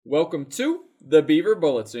Welcome to the Beaver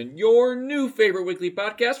Bulletin, your new favorite weekly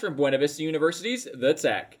podcast from Buena Vista University's The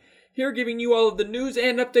Tech. Here giving you all of the news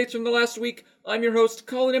and updates from the last week, I'm your host,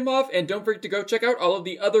 Colin Imhoff, and don't forget to go check out all of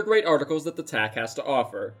the other great articles that The Tech has to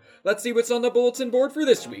offer. Let's see what's on the bulletin board for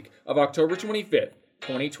this week of October 25th,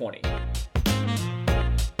 2020.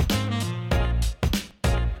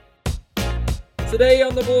 Today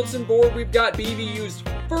on the bulletin board, we've got BVU's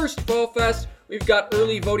first Fall Fest, we've got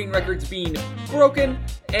early voting records being broken,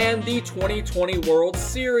 and the 2020 World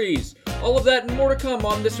Series. All of that and more to come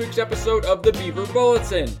on this week's episode of the Beaver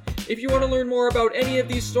Bulletin. If you want to learn more about any of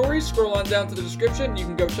these stories, scroll on down to the description and you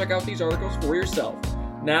can go check out these articles for yourself.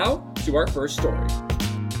 Now, to our first story.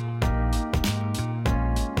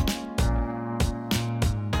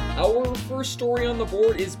 Our first story on the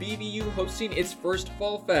board is BVU hosting its first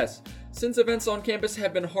Fall Fest. Since events on campus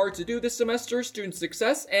have been hard to do this semester, Student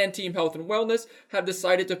Success and Team Health and Wellness have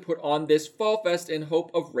decided to put on this Fall Fest in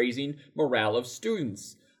hope of raising morale of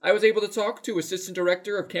students. I was able to talk to Assistant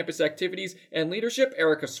Director of Campus Activities and Leadership,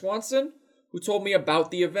 Erica Swanson, who told me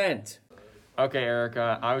about the event. Okay,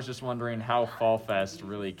 Erica, I was just wondering how Fall Fest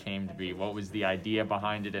really came to be. What was the idea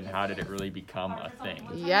behind it and how did it really become a thing?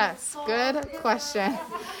 Yes, good question.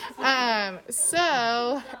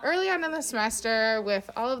 So early on in the semester, with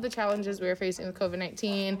all of the challenges we were facing with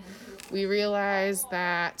COVID-19, we realized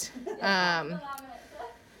that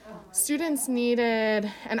students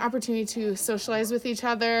needed an opportunity to socialize with each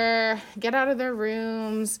other, get out of their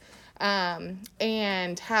rooms,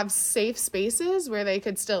 and have safe spaces where they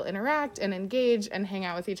could still interact and engage and hang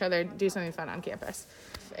out with each other, do something fun on campus.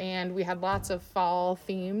 And we had lots of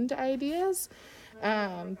fall-themed ideas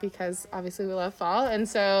because obviously we love fall. And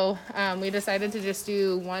so we decided to just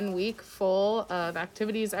do 1 week full of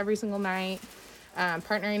activities every single night,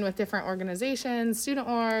 partnering with different organizations, student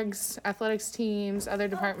orgs, athletics teams, other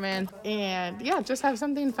departments, and just have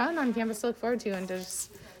something fun on campus to look forward to and to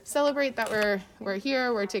just celebrate that we're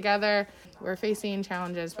here, we're together, we're facing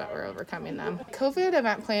challenges, but we're overcoming them. COVID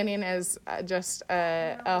event planning is just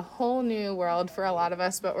a whole new world for a lot of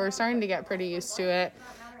us, but we're starting to get pretty used to it.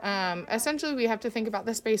 Essentially, we have to think about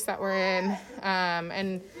the space that we're in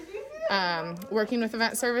and working with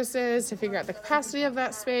event services to figure out the capacity of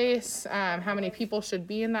that space, how many people should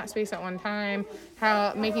be in that space at one time,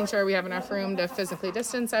 making sure we have enough room to physically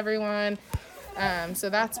distance everyone. So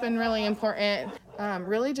that's been really important.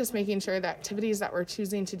 Really just making sure the activities that we're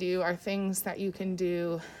choosing to do are things that you can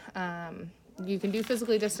do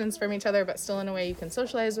physically distanced from each other, but still in a way you can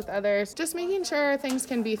socialize with others. Just making sure things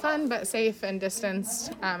can be fun, but safe and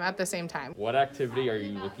distanced at the same time. What activity are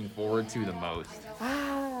you looking forward to the most?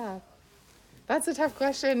 That's a tough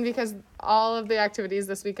question because all of the activities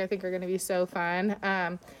this week I think are going to be so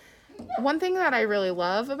fun. One thing that I really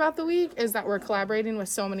love about the week is that we're collaborating with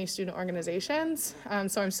so many student organizations.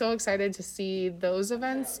 So I'm so excited to see those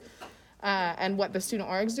events and what the student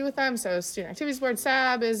orgs do with them. So Student Activities Board,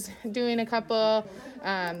 SAB, is doing a couple.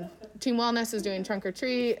 Team Wellness is doing Trunk or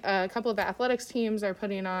Treat. A couple of the athletics teams are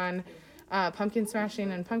putting on pumpkin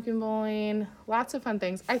smashing and pumpkin bowling. Lots of fun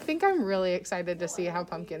things. I think I'm really excited to see how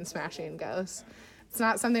pumpkin smashing goes. It's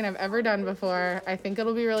not something I've ever done before. I think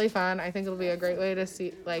it'll be really fun. I think it'll be a great way to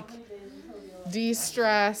see,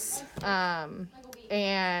 de-stress,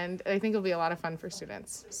 and I think it'll be a lot of fun for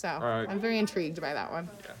students. So I'm very intrigued by that one.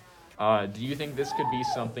 Yeah. Do you think this could be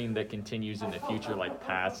something that continues in the future,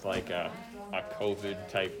 past a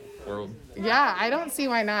COVID-type world? Yeah, I don't see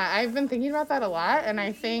why not. I've been thinking about that a lot, and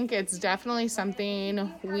I think it's definitely something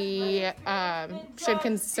we should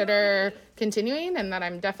consider continuing, and that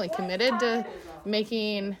I'm definitely committed to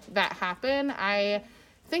making that happen. I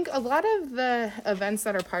think a lot of the events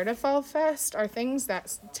that are part of Fall Fest are things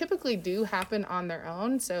that typically do happen on their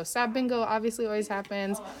own. So Sab Bingo obviously always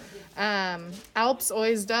happens. Alps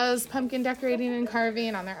always does pumpkin decorating and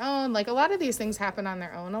carving on their own. A lot of these things happen on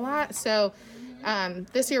their own a lot. So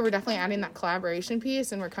this year we're definitely adding that collaboration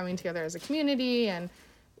piece, and we're coming together as a community and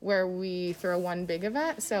where we throw one big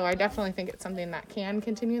event. So I definitely think it's something that can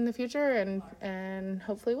continue in the future and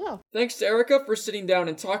hopefully will. Thanks to Erica for sitting down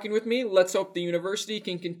and talking with me. Let's hope the university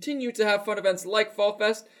can continue to have fun events like Fall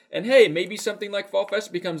Fest, and hey, maybe something like Fall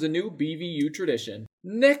Fest becomes a new BVU tradition.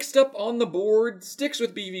 Next up on the board sticks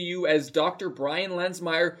with BVU as Dr. Brian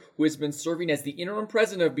Lensmeyer, who has been serving as the interim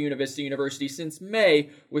president of Buena Vista University since May,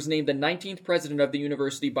 was named the 19th president of the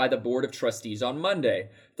university by the Board of Trustees on Monday.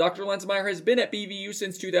 Dr. Lensmeyer has been at BVU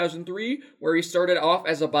since 2003, where he started off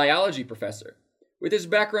as a biology professor. With his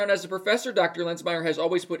background as a professor, Dr. Lensmeyer has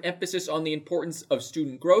always put emphasis on the importance of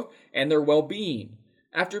student growth and their well-being.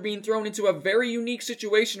 After being thrown into a very unique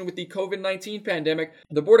situation with the COVID-19 pandemic,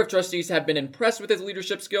 the Board of Trustees have been impressed with his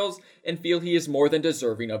leadership skills and feel he is more than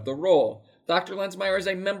deserving of the role. Dr. Lensmeyer is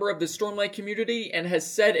a member of the Storm Lake community and has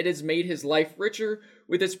said it has made his life richer.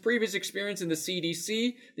 With his previous experience in the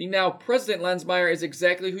CDC, the now President Lensmeyer is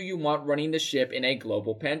exactly who you want running the ship in a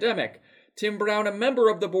global pandemic. Tim Brown, a member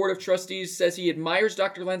of the Board of Trustees, says he admires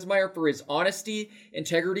Dr. Lensmeyer for his honesty,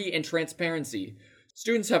 integrity, and transparency.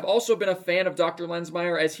 Students have also been a fan of Dr.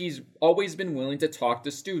 Lensmeyer as he's always been willing to talk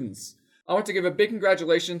to students. I want to give a big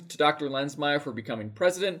congratulations to Dr. Lensmeyer for becoming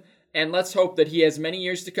president, and let's hope that he has many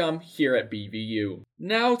years to come here at BVU.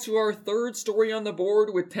 Now to our third story on the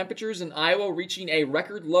board, with temperatures in Iowa reaching a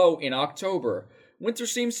record low in October. Winter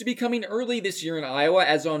seems to be coming early this year in Iowa,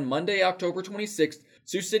 as on Monday, October 26th,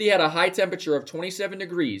 Sioux City had a high temperature of 27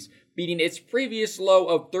 degrees, beating its previous low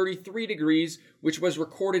of 33 degrees, which was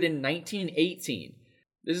recorded in 1918.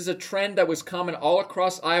 This is a trend that was common all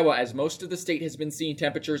across Iowa, as most of the state has been seeing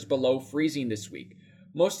temperatures below freezing this week.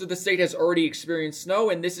 Most of the state has already experienced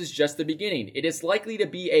snow, and this is just the beginning. It is likely to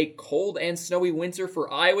be a cold and snowy winter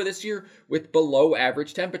for Iowa this year, with below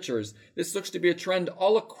average temperatures. This looks to be a trend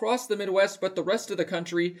all across the Midwest, but the rest of the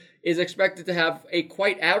country is expected to have a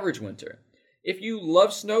quite average winter. If you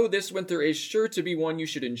love snow, this winter is sure to be one you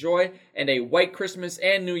should enjoy, and a white Christmas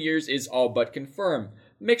and New Year's is all but confirmed.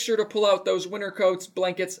 Make sure to pull out those winter coats,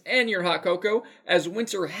 blankets, and your hot cocoa, as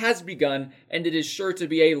winter has begun, and it is sure to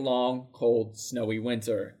be a long, cold, snowy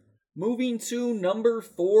winter. Moving to number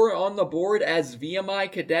 4 on the board, as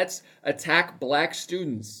VMI cadets attack black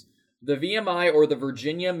students. The VMI, or the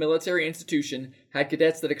Virginia Military Institution, had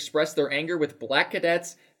cadets that expressed their anger with black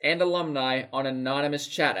cadets and alumni on an anonymous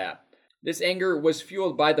chat app. This anger was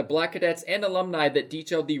fueled by the black cadets and alumni that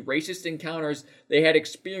detailed the racist encounters they had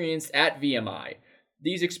experienced at VMI.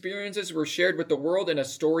 These experiences were shared with the world in a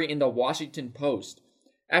story in the Washington Post.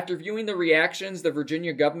 After viewing the reactions, the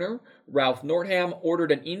Virginia governor, Ralph Northam,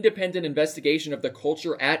 ordered an independent investigation of the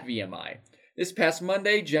culture at VMI. This past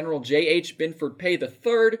Monday, General J.H. Binford Pay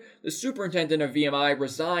III, the superintendent of VMI,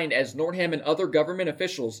 resigned as Northam and other government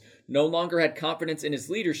officials no longer had confidence in his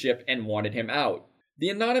leadership and wanted him out. The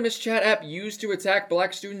anonymous chat app used to attack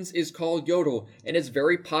black students is called Yodel and is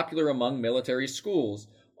very popular among military schools.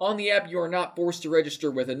 On the app, you are not forced to register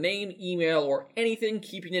with a name, email, or anything,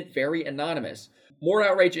 keeping it very anonymous. More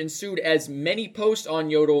outrage ensued as many posts on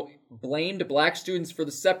Yodel blamed black students for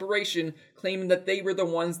the separation, claiming that they were the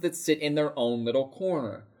ones that sit in their own little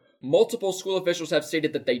corner. Multiple school officials have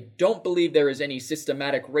stated that they don't believe there is any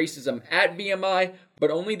systematic racism at VMI, but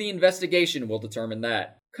only the investigation will determine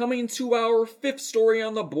that. Coming to our 5th story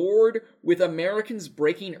on the board, with Americans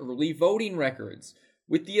breaking early voting records.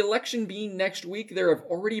 With the election being next week, there have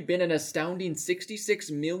already been an astounding 66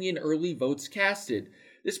 million early votes casted.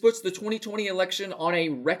 This puts the 2020 election on a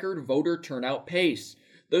record voter turnout pace.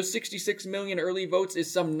 Those 66 million early votes is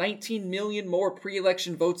some 19 million more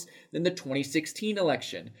pre-election votes than the 2016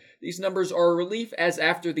 election. These numbers are a relief, as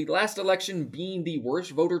after the last election being the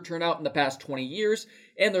worst voter turnout in the past 20 years,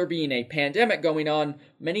 and there being a pandemic going on,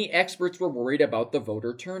 many experts were worried about the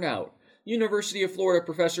voter turnout. University of Florida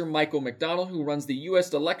professor Michael McDonald, who runs the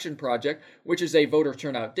U.S. Election Project, which is a voter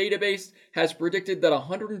turnout database, has predicted that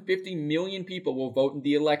 150 million people will vote in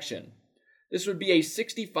the election. This would be a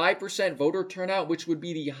 65% voter turnout, which would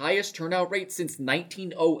be the highest turnout rate since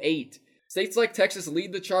 1908. States like Texas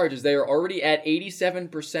lead the charge, as they are already at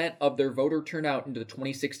 87% of their voter turnout into the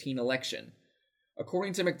 2016 election.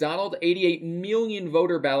 According to McDonald, 88 million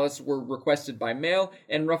voter ballots were requested by mail,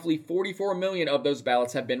 and roughly 44 million of those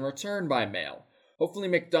ballots have been returned by mail. Hopefully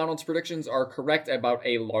McDonald's predictions are correct about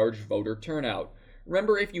a large voter turnout.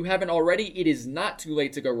 Remember, if you haven't already, it is not too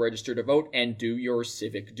late to go register to vote and do your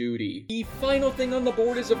civic duty. The final thing on the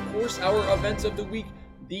board is, of course, our events of the week,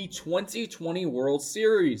 the 2020 World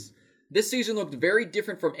Series. This season looked very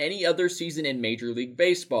different from any other season in Major League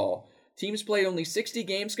Baseball. Teams played only 60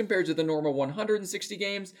 games compared to the normal 160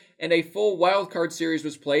 games, and a full wildcard series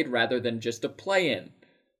was played rather than just a play-in.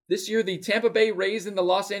 This year, the Tampa Bay Rays and the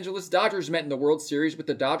Los Angeles Dodgers met in the World Series, with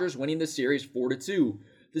the Dodgers winning the series 4-2.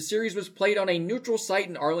 The series was played on a neutral site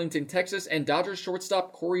in Arlington, Texas, and Dodgers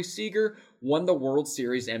shortstop Corey Seager won the World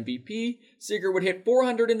Series MVP. Seager would hit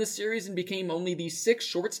 400 in the series and became only the 6th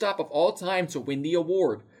shortstop of all time to win the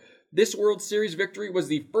award. This World Series victory was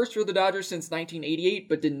the first for the Dodgers since 1988,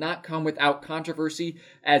 but did not come without controversy,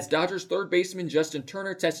 as Dodgers third baseman Justin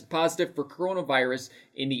Turner tested positive for coronavirus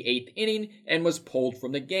in the 8th inning and was pulled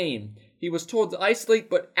from the game. He was told to isolate,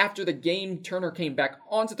 but after the game, Turner came back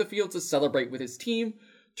onto the field to celebrate with his team.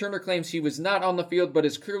 Turner claims he was not on the field but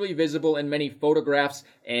is clearly visible in many photographs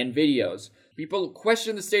and videos. People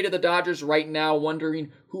question the state of the Dodgers right now,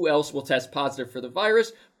 wondering who else will test positive for the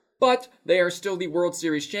virus, but they are still the World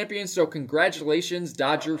Series champions, so congratulations,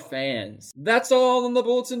 Dodger fans. That's all on the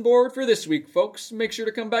bulletin board for this week, folks. Make sure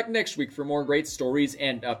to come back next week for more great stories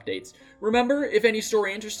and updates. Remember, if any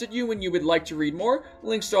story interested you and you would like to read more,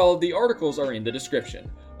 links to all of the articles are in the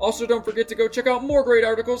description. Also, don't forget to go check out more great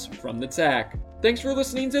articles from the TAC. Thanks for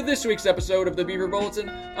listening to this week's episode of the Beaver Bulletin.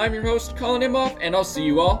 I'm your host, Colin Imhoff, and I'll see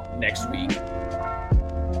you all next week.